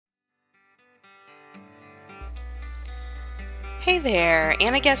Hey there,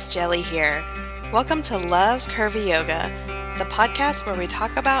 Anna Guest Jelly here. Welcome to Love Curvy Yoga, the podcast where we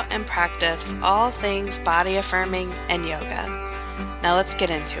talk about and practice all things body affirming and yoga. Now let's get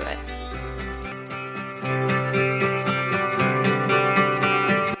into it.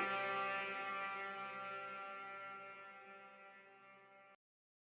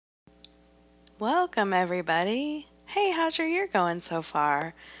 Welcome, everybody. Hey, how's your year going so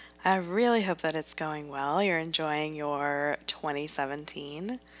far? I really hope that it's going well. You're enjoying your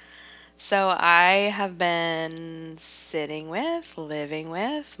 2017. So I have been living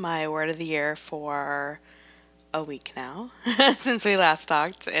with my word of the year for a week now since we last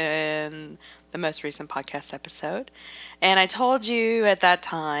talked in the most recent podcast episode. And I told you at that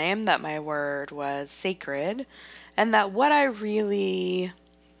time that my word was sacred and that what I really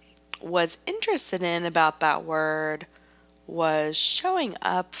was interested in about that word was showing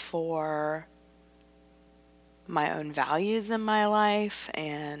up for my own values in my life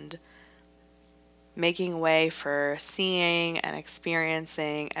and making way for seeing and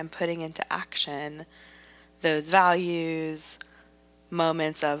experiencing and putting into action those values,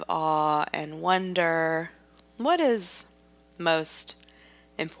 moments of awe and wonder. What is most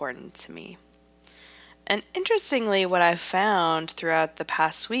important to me? And interestingly, what I found throughout the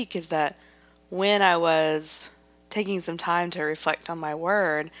past week is that when I was taking some time to reflect on my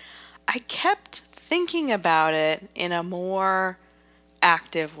word, I kept thinking about it in a more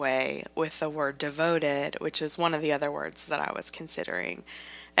active way with the word devoted, which is one of the other words that I was considering.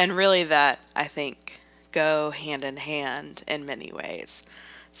 And really, that I think go hand in hand in many ways.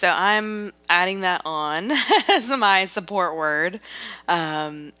 So I'm adding that on as my support word.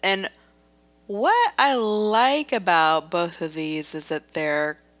 And what I like about both of these is that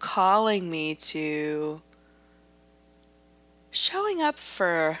they're calling me to showing up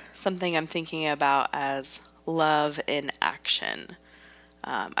for something I'm thinking about as love in action.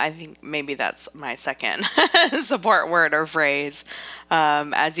 I think maybe that's my second support word or phrase.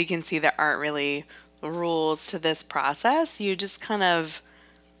 As you can see, there aren't really rules to this process. You just kind of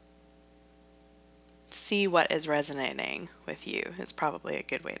see what is resonating with you, is probably a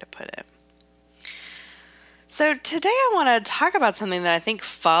good way to put it. So today I want to talk about something that I think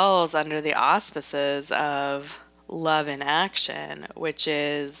falls under the auspices of love in action, which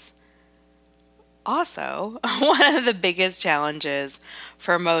is also one of the biggest challenges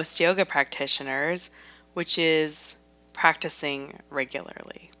for most yoga practitioners, which is practicing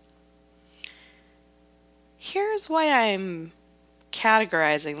regularly. Here's why I'm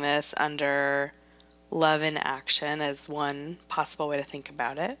categorizing this under love in action as one possible way to think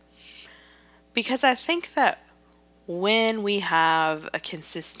about it. Because I think that when we have a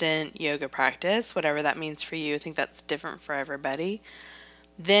consistent yoga practice, whatever that means for you, I think that's different for everybody,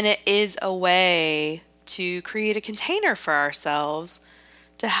 then it is a way to create a container for ourselves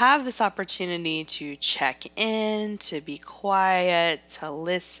to have this opportunity to check in, to be quiet, to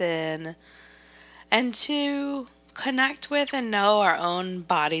listen, and to connect with and know our own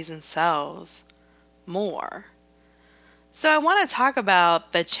bodies and selves more. So I want to talk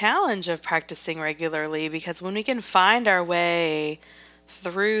about the challenge of practicing regularly, because when we can find our way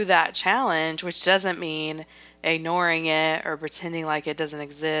through that challenge, which doesn't mean ignoring it or pretending like it doesn't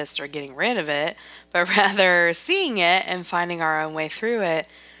exist or getting rid of it, but rather seeing it and finding our own way through it,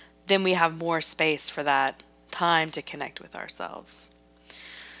 then we have more space for that time to connect with ourselves.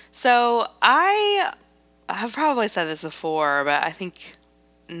 So I have probably said this before, but I think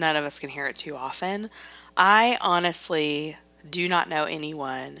none of us can hear it too often. I honestly do not know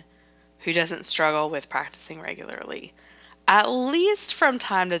anyone who doesn't struggle with practicing regularly, at least from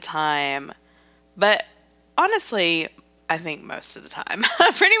time to time. But honestly, I think most of the time.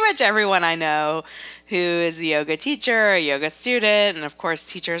 Pretty much everyone I know who is a yoga teacher, a yoga student, and of course,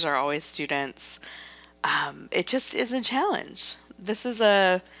 teachers are always students. It just is a challenge. This is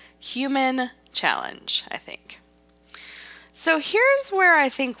a human challenge, I think. So here's where I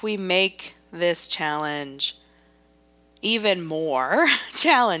think we make this challenge even more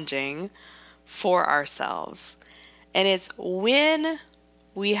challenging for ourselves. And it's when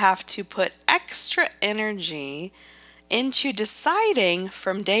we have to put extra energy into deciding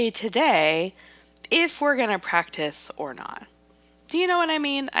from day to day if we're going to practice or not. Do you know what I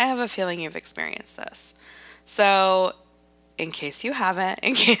mean? I have a feeling you've experienced this. So in case you haven't,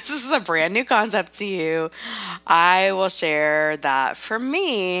 in case this is a brand new concept to you, I will share that for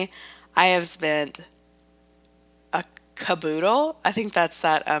me, I have spent a caboodle. I think that's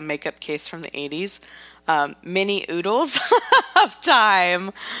that makeup case from the 80s. Many oodles of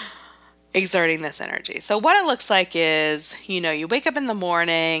time exerting this energy. So what it looks like is, you wake up in the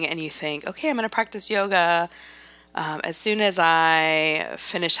morning and you think, okay, I'm going to practice yoga. as soon as I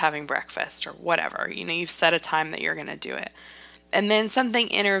finish having breakfast or whatever. You've set a time that you're going to do it. And then something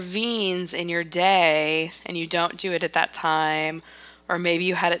intervenes in your day and you don't do it at that time, or maybe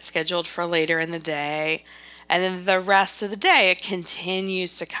you had it scheduled for later in the day. And then the rest of the day, it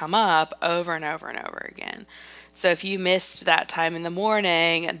continues to come up over and over and over again. So if you missed that time in the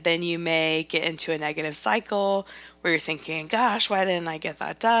morning, then you may get into a negative cycle where you're thinking, gosh, why didn't I get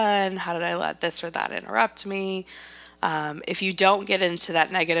that done? How did I let this or that interrupt me? If you don't get into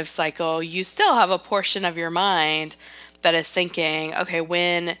that negative cycle, you still have a portion of your mind that is thinking, okay,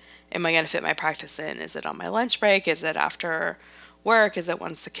 when am I going to fit my practice in? Is it on my lunch break? Is it after work? Is it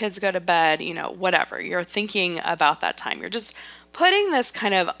once the kids go to bed? Whatever. You're thinking about that time. You're just putting this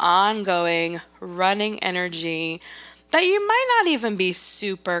kind of ongoing running energy that you might not even be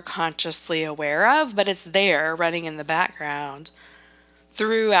super consciously aware of, but it's there running in the background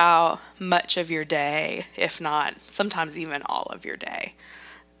throughout much of your day, if not sometimes even all of your day.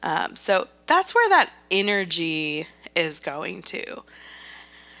 So that's where that energy is going to.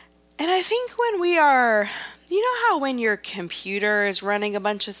 And I think when we are, how when your computer is running a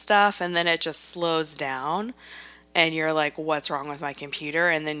bunch of stuff and then it just slows down and you're like, what's wrong with my computer?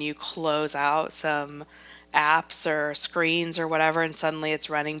 And then you close out some apps or screens or whatever and suddenly it's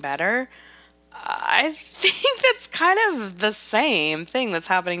running better. I think that's kind of the same thing that's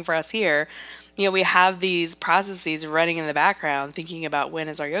happening for us here. We have these processes running in the background thinking about when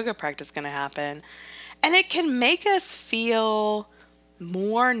is our yoga practice going to happen. And it can make us feel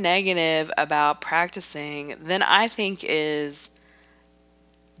more negative about practicing than I think is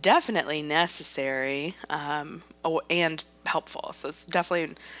definitely necessary and helpful. So it's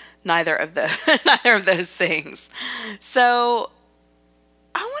definitely neither of those things. So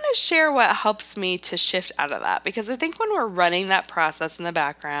I want to share what helps me to shift out of that, because I think when we're running that process in the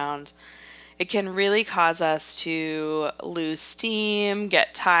background, it can really cause us to lose steam,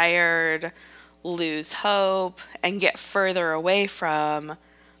 get tired, lose hope, and get further away from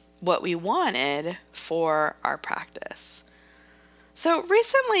what we wanted for our practice. So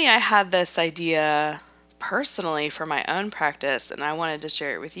recently I had this idea personally for my own practice, and I wanted to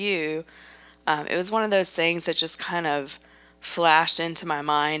share it with you. It was one of those things that just kind of flashed into my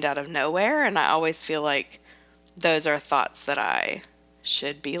mind out of nowhere, and I always feel like those are thoughts that I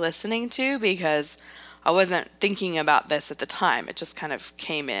should be listening to, because I wasn't thinking about this at the time. It just kind of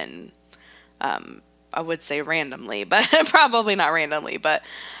came in, I would say randomly, but probably not randomly. But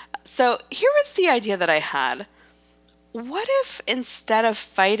so here was the idea that I had. What if instead of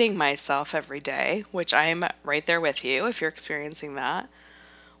fighting myself every day, which I'm right there with you if you're experiencing that,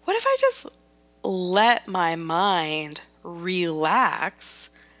 what if I just let my mind relax,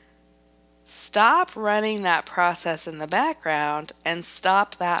 stop running that process in the background, and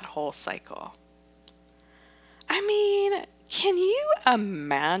stop that whole cycle? I mean, can you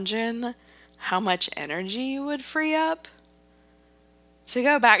imagine how much energy you would free up? To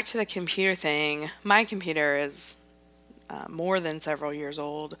go back to the computer thing, my computer is more than several years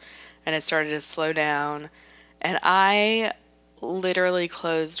old, and it started to slow down, and I literally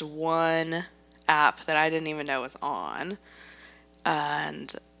closed one app that I didn't even know was on,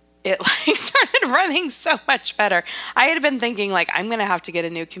 and it started running so much better. I had been thinking I'm going to have to get a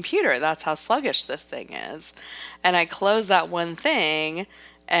new computer. That's how sluggish this thing is. And I closed that one thing,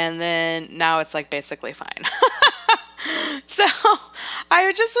 and then now it's basically fine. So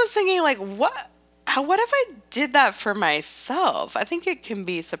I just was thinking what if I did that for myself? I think it can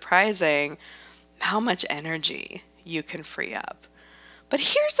be surprising how much energy you can free up. But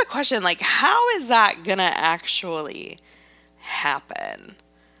here's the question, how is that going to actually happen?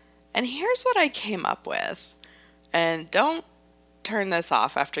 And here's what I came up with. And don't turn this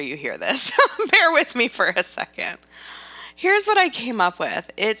off after you hear this. Bear with me for a second. Here's what I came up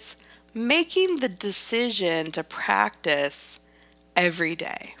with. It's making the decision to practice every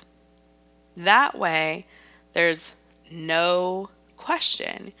day. That way, there's no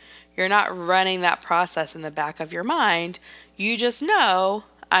question. You're not running that process in the back of your mind. You just know,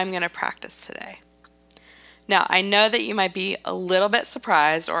 I'm going to practice today. Now, I know that you might be a little bit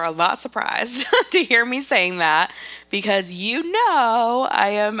surprised or a lot surprised to hear me saying that, because I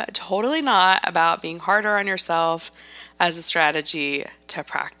am totally not about being harder on yourself as a strategy to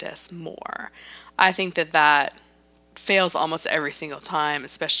practice more. I think that fails almost every single time,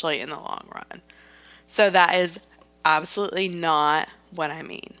 especially in the long run. So that is absolutely not what I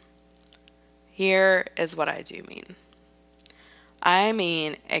mean. Here is what I do mean. I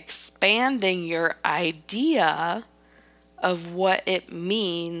mean expanding your idea of what it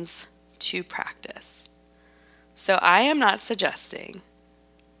means to practice. So I am not suggesting,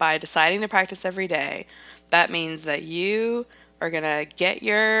 by deciding to practice every day, That means that you are going to get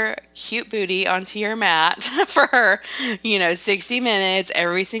your cute booty onto your mat for, 60 minutes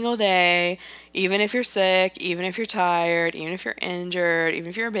every single day, even if you're sick, even if you're tired, even if you're injured, even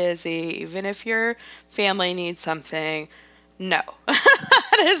if you're busy, even if your family needs something. No,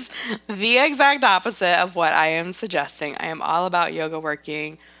 that is the exact opposite of what I am suggesting. I am all about yoga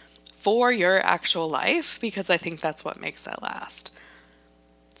working for your actual life because I think that's what makes it last.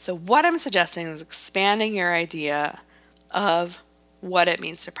 So what I'm suggesting is expanding your idea of what it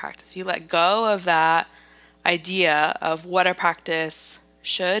means to practice. You let go of that idea of what a practice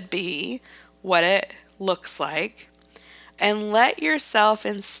should be, what it looks like, and let yourself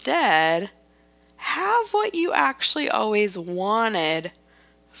instead have what you actually always wanted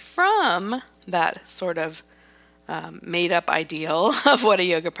from that sort of made up ideal of what a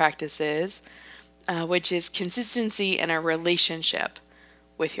yoga practice is, which is consistency in a relationship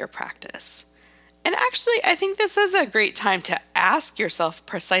with your practice. And actually, I think this is a great time to ask yourself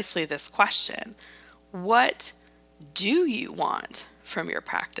precisely this question. What do you want from your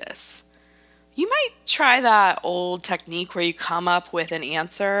practice? You might try that old technique where you come up with an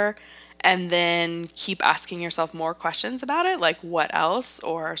answer and then keep asking yourself more questions about it, like what else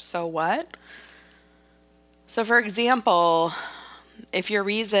or so what? So, for example, if your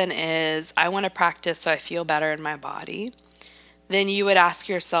reason is I want to practice so I feel better in my body, then you would ask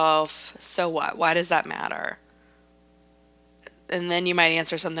yourself, so what? Why does that matter? And then you might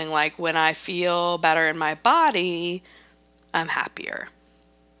answer something like, when I feel better in my body, I'm happier.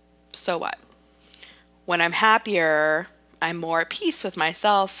 So what? When I'm happier, I'm more at peace with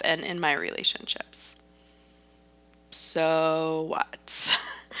myself and in my relationships. So what?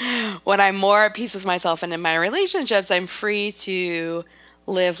 When I'm more at peace with myself and in my relationships, I'm free to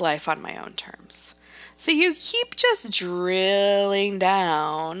live life on my own terms. So you keep just drilling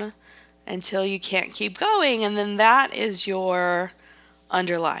down until you can't keep going, and then that is your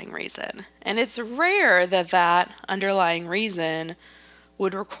underlying reason. And it's rare that that underlying reason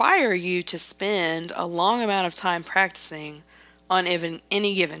would require you to spend a long amount of time practicing on even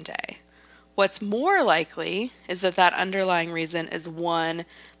any given day. What's more likely is that that underlying reason is one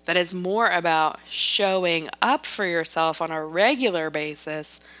that is more about showing up for yourself on a regular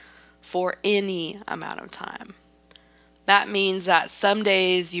basis for any amount of time. That means that some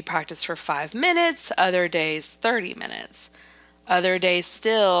days you practice for 5 minutes, other days 30 minutes. Other days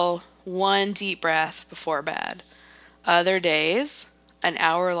still one deep breath before bed. Other days, an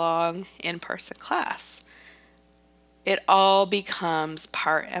hour-long in-person class. It all becomes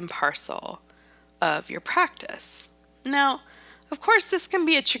part and parcel of your practice. Now, of course, this can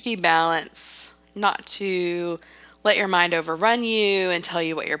be a tricky balance, not to let your mind overrun you and tell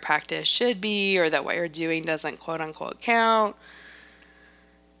you what your practice should be or that what you're doing doesn't quote unquote count.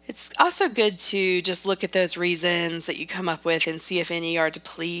 It's also good to just look at those reasons that you come up with and see if any are to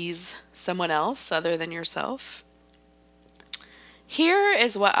please someone else other than yourself. Here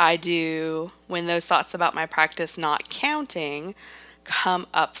is what I do when those thoughts about my practice not counting come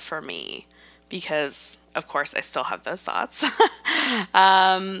up for me, because of course I still have those thoughts.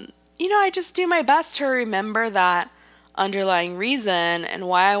 I just do my best to remember that underlying reason and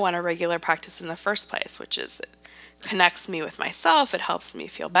why I want a regular practice in the first place, which is it connects me with myself, it helps me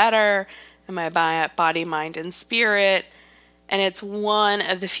feel better in my body, mind, and spirit. And it's one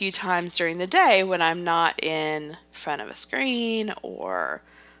of the few times during the day when I'm not in front of a screen or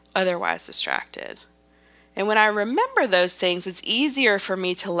otherwise distracted. And when I remember those things, it's easier for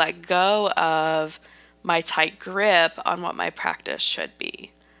me to let go of my tight grip on what my practice should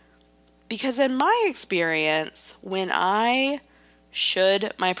be. Because in my experience, when I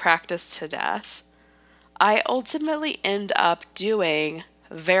should my practice to death, I ultimately end up doing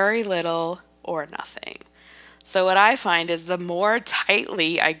very little or nothing. So what I find is the more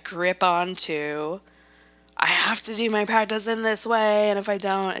tightly I grip onto, I have to do my practice in this way, and if I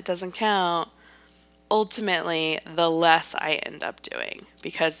don't, it doesn't count. Ultimately, the less I end up doing,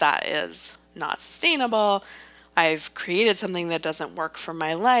 because that is not sustainable. I've created something that doesn't work for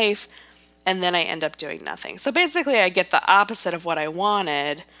my life, and then I end up doing nothing. So basically, I get the opposite of what I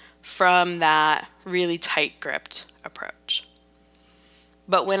wanted from that really tight gripped approach.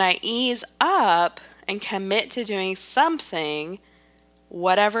 But when I ease up and commit to doing something,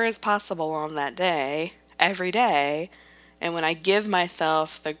 whatever is possible on that day, every day, and when I give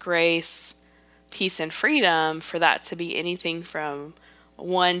myself the grace, peace, and freedom for that to be anything from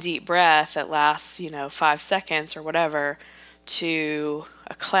one deep breath that lasts, 5 seconds or whatever, to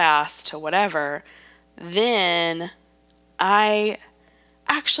a class, to whatever, then I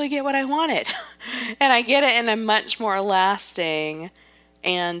actually get what I wanted. And I get it in a much more lasting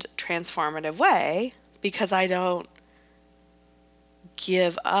and transformative way because I don't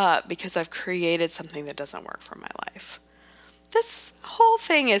give up because I've created something that doesn't work for my life. This whole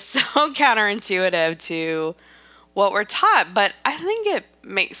thing is so counterintuitive to what we're taught, but I think it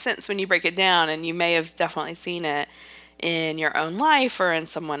makes sense when you break it down, and you may have definitely seen it in your own life or in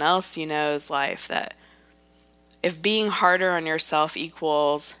someone else you know's life, that if being harder on yourself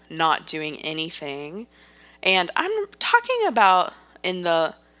equals not doing anything, and I'm talking about in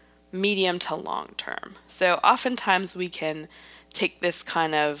the medium to long term. So oftentimes we can take this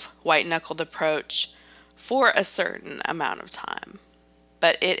kind of white-knuckled approach for a certain amount of time,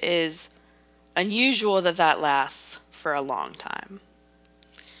 but it is unusual that that lasts for a long time.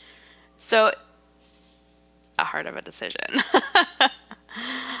 So, a heart of a decision.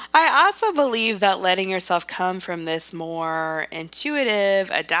 I also believe that letting yourself come from this more intuitive,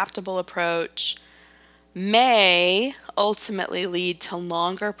 adaptable approach may ultimately lead to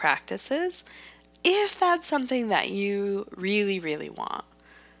longer practices if that's something that you really, really want,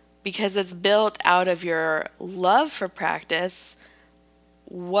 because it's built out of your love for practice,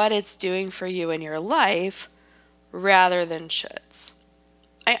 what it's doing for you in your life, rather than shoulds.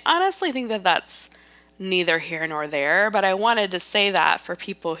 I honestly think that that's neither here nor there, but I wanted to say that for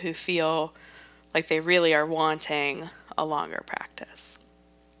people who feel like they really are wanting a longer practice.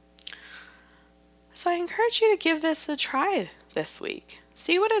 So I encourage you to give this a try this week.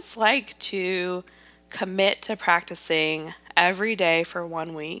 See what it's like to commit to practicing every day for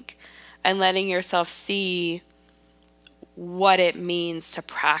 1 week and letting yourself see what it means to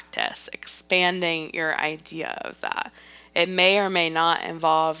practice, expanding your idea of that. It may or may not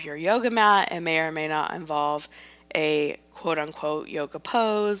involve your yoga mat. It may or may not involve a quote-unquote yoga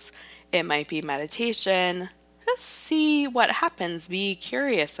pose. It might be meditation. Just see what happens. Be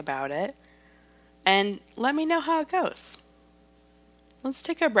curious about it. And let me know how it goes. Let's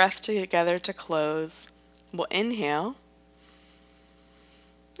take a breath together to close. We'll inhale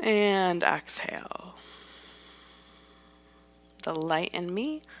and exhale. The light in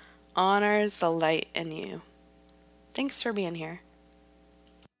me honors the light in you. Thanks for being here.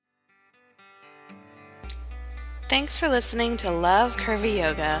 Thanks for listening to Love Curvy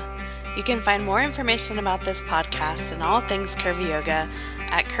Yoga. You can find more information about this podcast and all things Curvy Yoga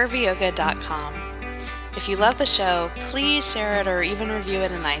at curvyyoga.com. If you love the show, please share it or even review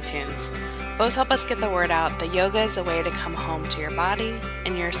it in iTunes. Both help us get the word out that yoga is a way to come home to your body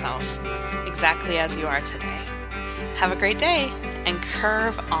and yourself, exactly as you are today. Have a great day and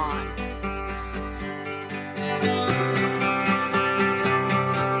curve on.